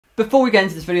Before we get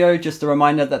into this video, just a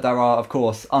reminder that there are, of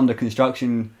course, under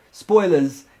construction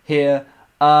spoilers here.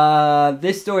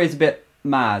 This story is a bit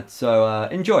mad, so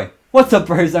enjoy. What's up,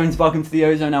 Brozones? Welcome to the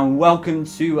Ozone and welcome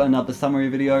to another summary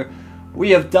video.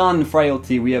 We have done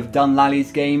Frailty, we have done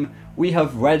Lally's game, we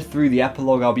have read through the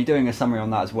epilogue. I'll be doing a summary on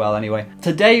that as well anyway.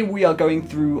 Today we are going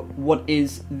through what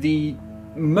is the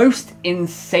most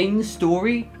insane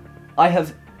story I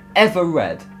have ever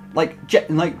read. Like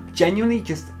genuinely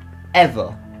just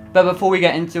ever. But before we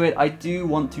get into it, I do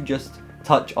want to just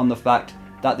touch on the fact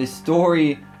that this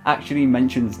story actually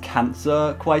mentions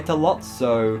cancer quite a lot,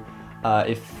 so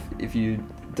if you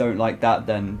don't like that,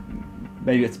 then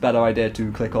maybe it's a better idea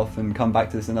to click off and come back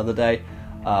to this another day.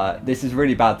 This is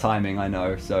really bad timing, I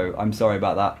know, so I'm sorry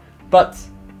about that.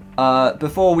 But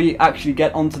before we actually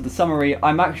get onto the summary,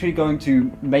 I'm actually going to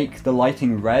make the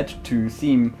lighting red to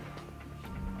seem,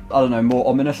 I don't know, more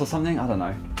ominous or something? I don't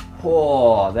know.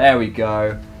 Oh, there we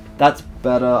go. That's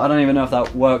better. I don't even know if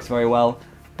that works very well,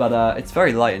 but it's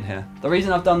very light in here. The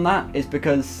reason I've done that is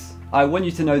because I want you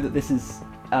to know that this is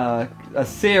a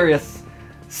serious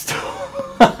story.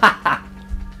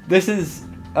 This is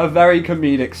a very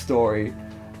comedic story.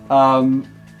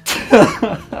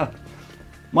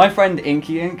 My friend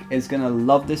Inky Ink is gonna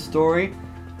love this story.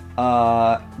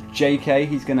 JK,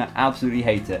 he's gonna absolutely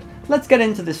hate it. Let's get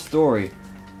into this story.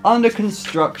 Under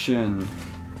construction.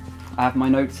 I have my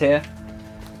notes here.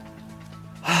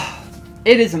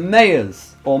 It is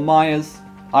Maya's, or Maya's.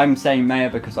 I'm saying Maya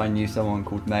because I knew someone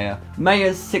called Maya.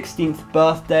 Maya's 16th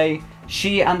birthday.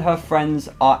 She and her friends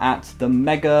are at the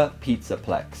Mega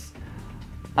Pizzaplex.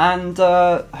 And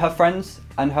her friends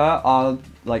and her are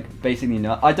like basically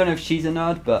nerds. I don't know if she's a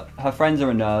nerd, but her friends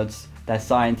are nerds. They're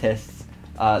scientists.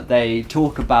 They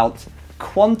talk about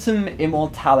quantum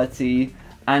immortality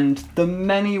and the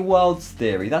many worlds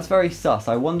theory. That's very sus.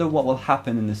 I wonder what will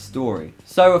happen in this story.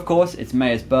 So of course it's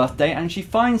Maya's birthday and she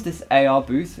finds this AR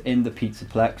booth in the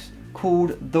Pizzaplex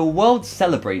called The World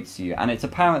Celebrates You, and it's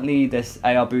apparently this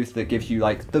AR booth that gives you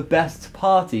like the best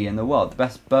party in the world, the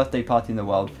best birthday party in the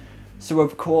world. So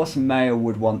of course Maya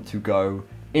would want to go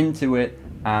into it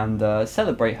and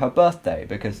celebrate her birthday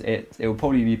because it will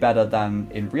probably be better than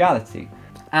in reality.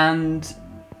 And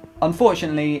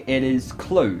unfortunately it is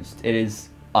closed. It is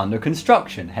under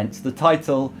construction, hence the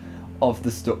title of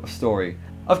the story.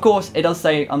 Of course it does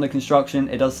say under construction,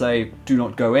 it does say do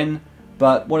not go in,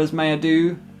 but what does Maya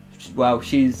do? Well,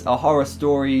 she's a horror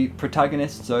story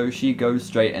protagonist, so she goes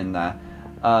straight in there.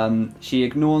 She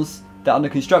ignores the under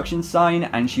construction sign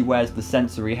and she wears the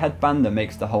sensory headband that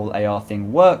makes the whole AR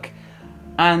thing work,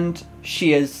 and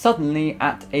she is suddenly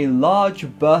at a large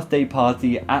birthday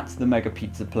party at the Mega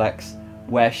Pizzaplex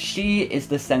where she is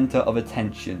the center of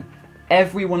attention.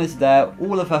 Everyone is there,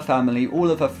 all of her family, all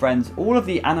of her friends, all of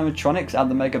the animatronics at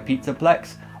the Mega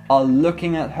Pizzaplex are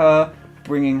looking at her,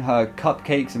 bringing her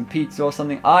cupcakes and pizza or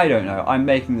something. I don't know, I'm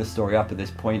making the story up at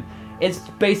this point. It's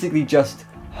basically just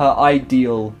her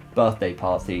ideal birthday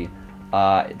party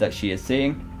that she is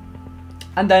seeing.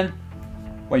 And then,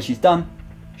 when she's done,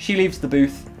 she leaves the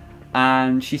booth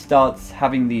and she starts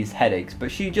having these headaches, but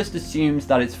she just assumes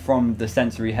that it's from the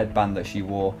sensory headband that she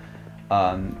wore.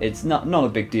 It's not a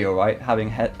big deal, right?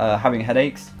 Having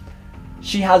headaches.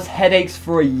 She has headaches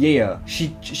for a year.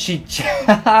 She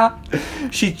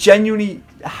genuinely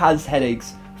has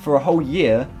headaches for a whole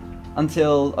year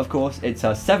until, of course, it's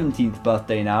her 17th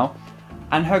birthday now,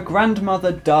 and her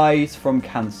grandmother dies from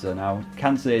cancer. Now,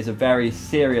 cancer is a very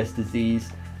serious disease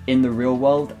in the real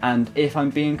world, and if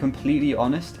I'm being completely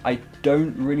honest, I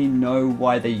don't really know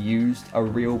why they used a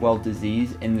real world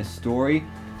disease in this story,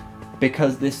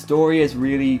 because this story is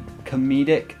really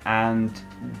comedic and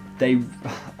they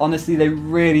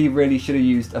really should have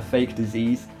used a fake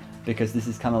disease, because this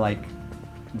is kind of like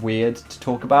weird to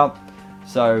talk about.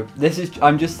 So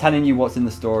I'm just telling you what's in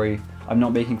the story. I'm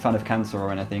not making fun of cancer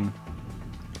or anything.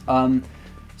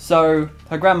 So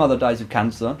her grandmother dies of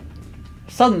cancer.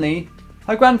 Suddenly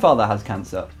her grandfather has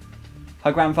cancer.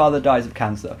 Her grandfather dies of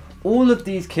cancer. All of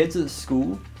these kids at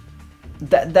school,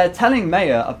 they're telling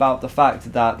Maya about the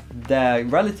fact that their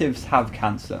relatives have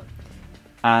cancer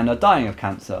and are dying of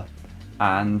cancer,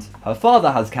 and her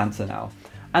father has cancer now.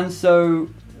 And so,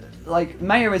 like,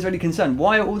 Maya is really concerned.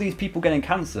 Why are all these people getting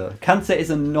cancer? Cancer is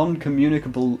a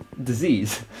non-communicable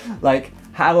disease. Like,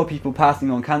 how are people passing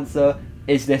on cancer?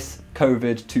 Is this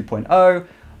COVID 2.0?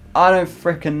 I don't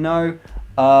frickin' know.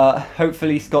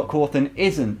 Hopefully Scott Cawthon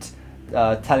isn't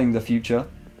telling the future.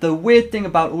 The weird thing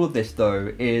about all of this,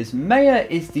 though, is Maya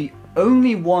is the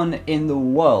only one in the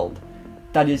world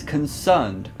that is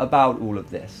concerned about all of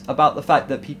this, about the fact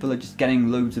that people are just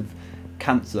getting loads of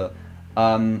cancer.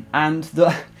 And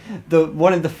the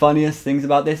one of the funniest things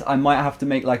about this, I might have to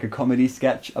make like a comedy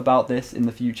sketch about this in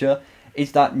the future,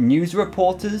 is that news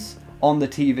reporters on the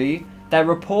TV, they're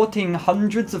reporting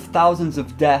hundreds of thousands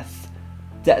of deaths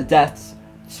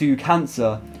to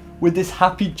cancer with this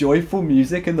happy, joyful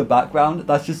music in the background.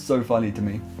 That's just so funny to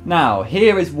me. Now,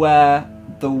 here is where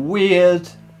the weird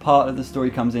part of the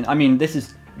story comes in. I mean,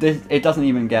 it doesn't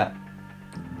even get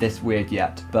this weird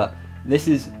yet, but this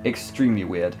is extremely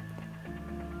weird.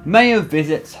 Maya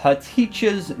visits her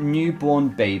teacher's newborn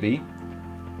baby,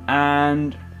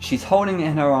 and she's holding it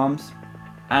in her arms,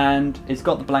 and it's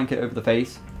got the blanket over the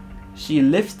face. She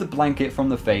lifts the blanket from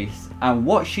the face, and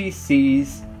what she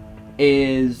sees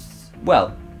is,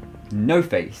 well, no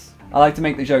face. I like to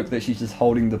make the joke that she's just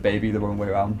holding the baby the wrong way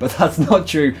around, but that's not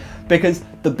true, because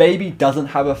the baby doesn't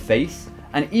have a face,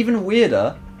 and even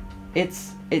weirder,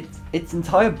 its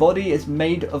entire body is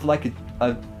made of like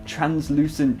a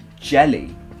translucent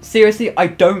jelly. Seriously, I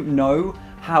don't know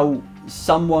how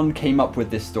someone came up with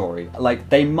this story. Like,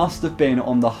 they must have been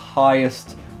on the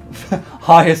highest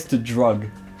drug.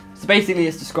 So basically,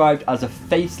 it's described as a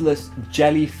faceless,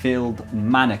 jelly-filled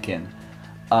mannequin.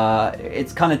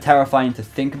 It's kind of terrifying to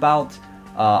think about.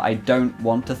 I don't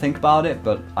want to think about it,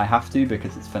 but I have to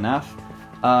because it's FNAF.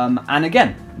 And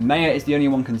again, Maya is the only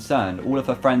one concerned. All of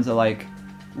her friends are like,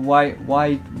 why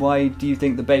do you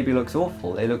think the baby looks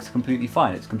awful? It looks completely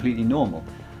fine. It's completely normal.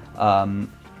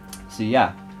 So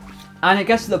yeah. And it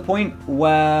gets to the point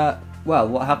where, well,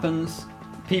 what happens?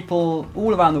 People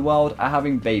all around the world are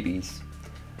having babies.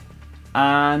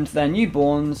 And their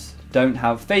newborns don't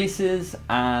have faces,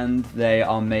 and they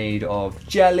are made of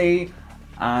jelly,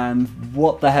 and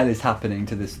what the hell is happening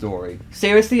to this story?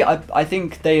 Seriously, I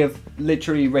think they have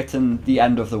literally written the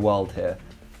end of the world here.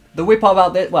 The weird part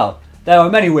about this, well, there are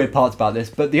many weird parts about this,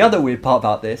 but the other weird part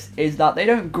about this is that they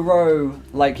don't grow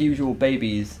like usual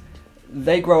babies.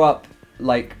 They grow up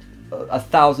like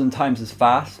 1,000 times as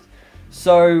fast.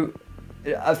 So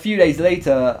a few days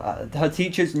later, her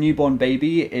teacher's newborn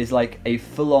baby is like a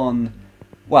full-on,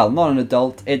 well, not an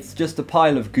adult, it's just a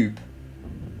pile of goop.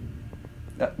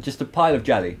 Just a pile of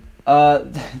jelly.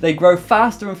 They grow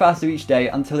faster and faster each day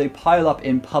until they pile up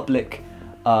in public,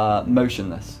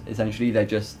 motionless. Essentially, they're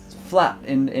just flat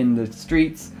in the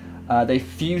streets. They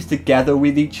fuse together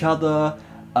with each other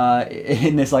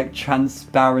in this like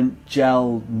transparent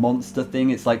gel monster thing.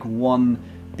 It's like one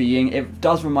being. It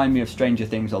does remind me of Stranger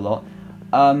Things a lot.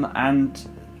 And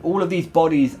all of these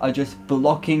bodies are just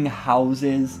blocking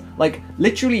houses, like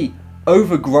literally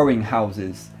overgrowing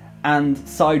houses and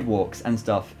sidewalks and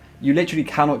stuff. You literally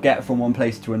cannot get from one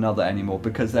place to another anymore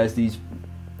because there's these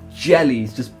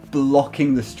jellies just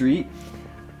blocking the street.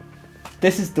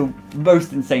 This is the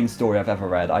most insane story I've ever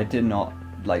read. I did not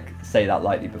like say that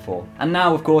lightly before. And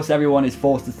now, of course, everyone is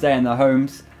forced to stay in their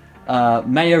homes.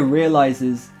 Maya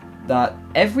realizes that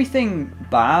everything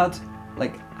bad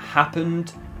like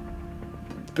happened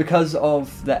because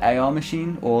of the AR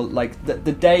machine, or like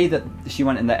the day that she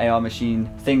went in the AR machine,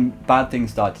 bad things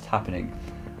started happening.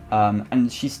 And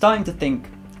she's starting to think,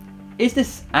 is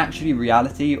this actually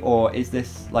reality, or is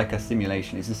this like a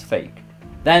simulation? Is this fake?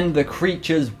 Then the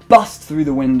creatures bust through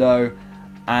the window,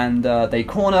 and they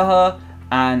corner her,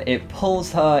 and it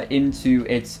pulls her into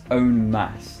its own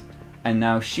mass. And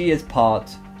now she is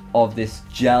part of this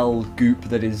gel goop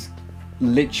that is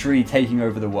literally taking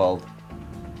over the world.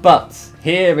 But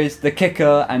here is the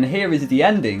kicker, and here is the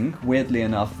ending. Weirdly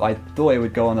enough, I thought it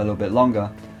would go on a little bit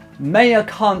longer. Maya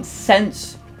can't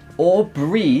sense or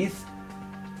breathe,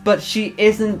 but she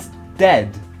isn't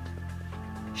dead.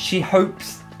 She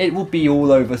hopes it will be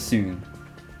all over soon.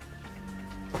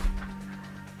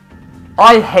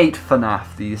 I hate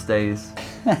FNAF these days.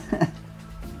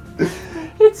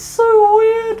 It's so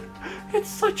weird. It's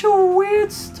such a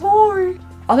weird story.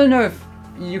 I don't know if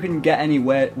you can get any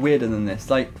weirder than this.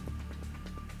 Like,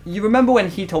 you remember when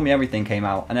He Told Me Everything came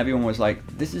out and everyone was like,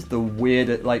 this is the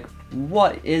weirdest, like,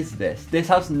 what is this? This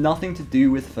has nothing to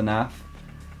do with FNAF.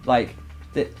 Like,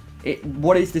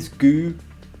 what is this goo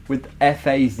with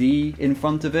F-A-Z in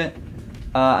front of it?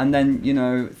 And then, you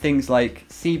know, things like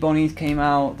Sea Bonnies came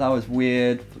out, that was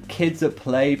weird. Kids at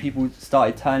Play, people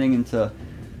started turning into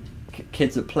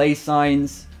Kids at Play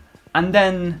signs. And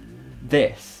then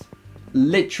this.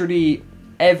 Literally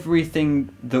everything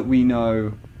that we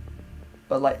know,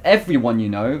 but like everyone you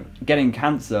know, getting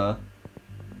cancer,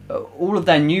 all of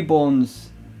their newborns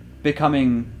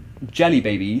becoming jelly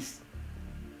babies,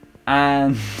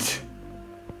 and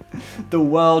the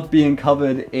world being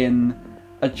covered in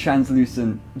a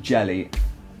translucent jelly.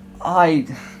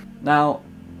 Now,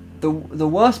 the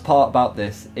worst part about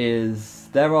this is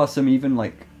there are some even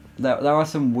like there are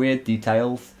some weird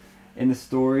details in the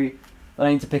story that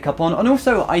I need to pick up on. And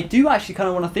also, I do actually kind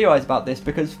of want to theorize about this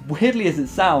because, weirdly as it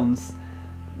sounds,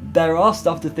 there are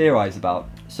stuff to theorize about.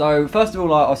 So, first of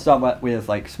all, I'll start with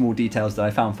like small details that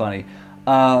I found funny.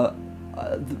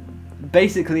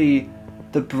 Basically,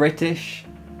 the British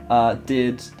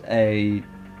did a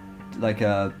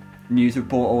news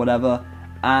report or whatever,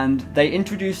 and they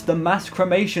introduced the mass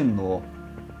cremation law.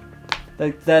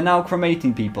 They're now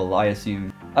cremating people, I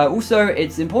assume. Also,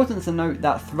 it's important to note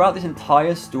that throughout this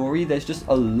entire story, there's just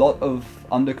a lot of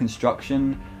under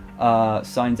construction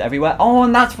signs everywhere. Oh,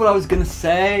 and that's what I was gonna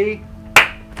say.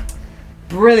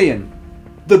 Brilliant.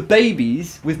 The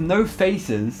babies with no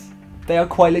faces, they are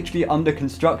quite literally under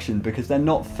construction because they're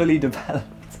not fully developed.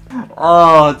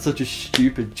 Oh, it's such a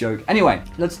stupid joke. Anyway,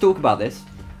 let's talk about this.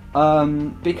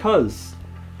 Because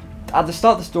at the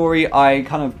start of the story, I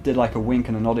kind of did like a wink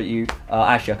and a nod at you.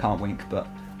 Actually, I can't wink, but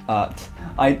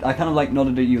I kind of like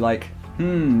nodded at you like,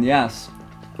 yes.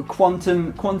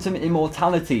 Quantum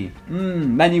immortality.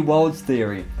 Many worlds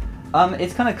theory.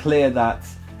 It's kind of clear that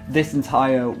this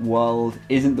entire world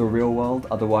isn't the real world.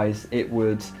 Otherwise, it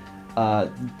would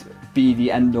be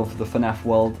the end of the FNAF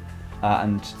world.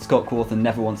 And Scott Cawthon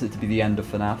never wants it to be the end of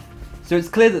FNAF. So it's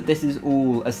clear that this is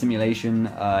all a simulation,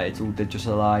 it's all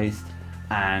digitalized,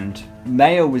 and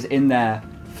Maya was in there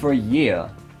for a year,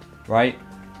 right?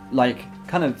 Like,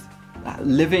 kind of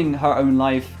living her own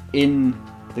life in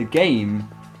the game,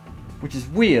 which is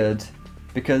weird,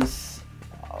 because,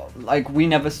 like, we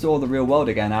never saw the real world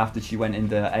again after she went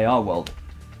into AR world.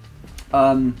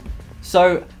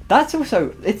 So, that's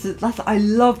also, I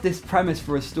love this premise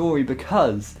for a story,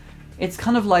 because it's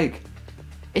kind of like,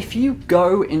 if you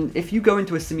go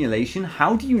into a simulation,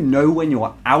 how do you know when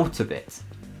you're out of it?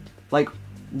 Like,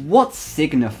 what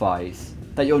signifies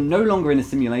that you're no longer in a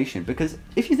simulation? Because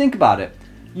if you think about it,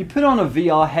 you put on a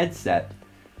VR headset,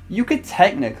 you could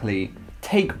technically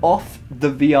take off the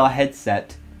VR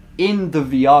headset in the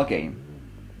VR game,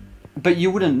 but you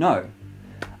wouldn't know.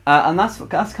 And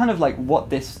that's kind of like what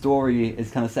this story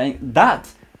is kind of saying. That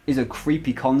is a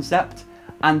creepy concept.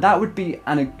 And that would be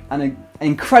an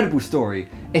incredible story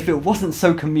if it wasn't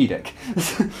so comedic.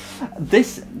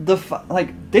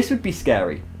 This would be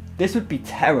scary. This would be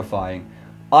terrifying.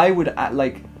 I would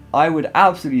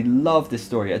absolutely love this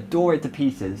story, adore it to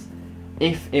pieces,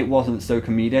 if it wasn't so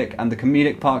comedic. And the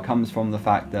comedic part comes from the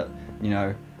fact that, you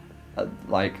know,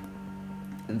 like,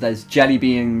 there's jelly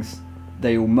beings,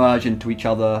 they all merge into each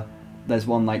other. There's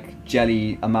one like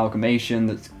jelly amalgamation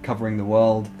that's covering the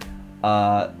world.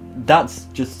 That's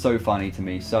just so funny to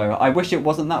me. So I wish it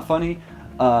wasn't that funny,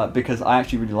 because I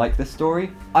actually really like this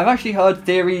story. I've actually heard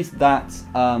theories that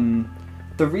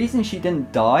the reason she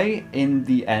didn't die in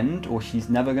the end, or she's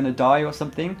never gonna die or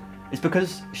something, is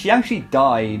because she actually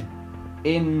died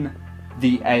in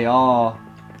the AR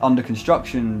under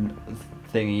construction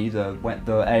thingy,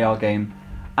 the AR game,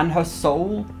 and her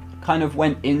soul kind of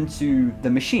went into the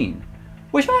machine.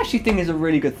 Which I actually think is a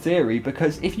really good theory,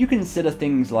 because if you consider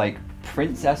things like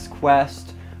Princess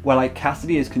Quest, where like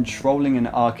Cassidy is controlling an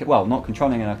arcade, well, not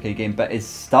controlling an arcade game, but is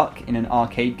stuck in an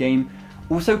arcade game.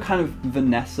 Also kind of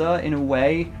Vanessa in a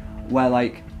way, where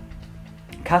like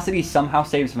Cassidy somehow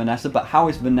saves Vanessa, but how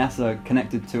is Vanessa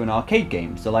connected to an arcade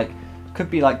game? So like, could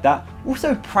be like that.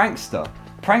 Also Prankster.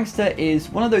 Prankster is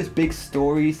one of those big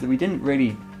stories that we didn't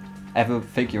really ever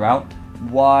figure out.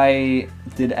 Why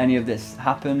did any of this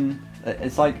happen?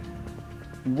 It's like,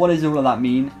 what does all of that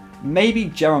mean? Maybe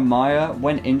Jeremiah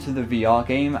went into the VR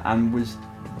game and was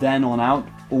then on out,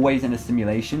 always in a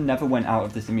simulation, never went out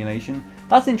of the simulation.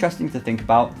 That's interesting to think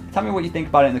about. Tell me what you think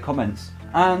about it in the comments.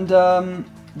 And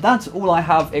that's all I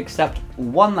have, except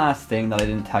one last thing that I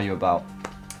didn't tell you about.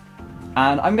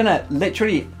 And I'm gonna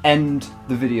literally end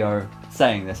the video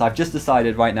saying this. I've just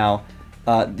decided right now,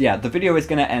 yeah, the video is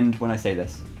gonna end when I say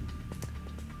this.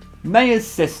 Maya's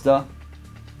sister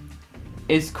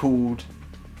is called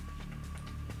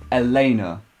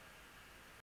Elena.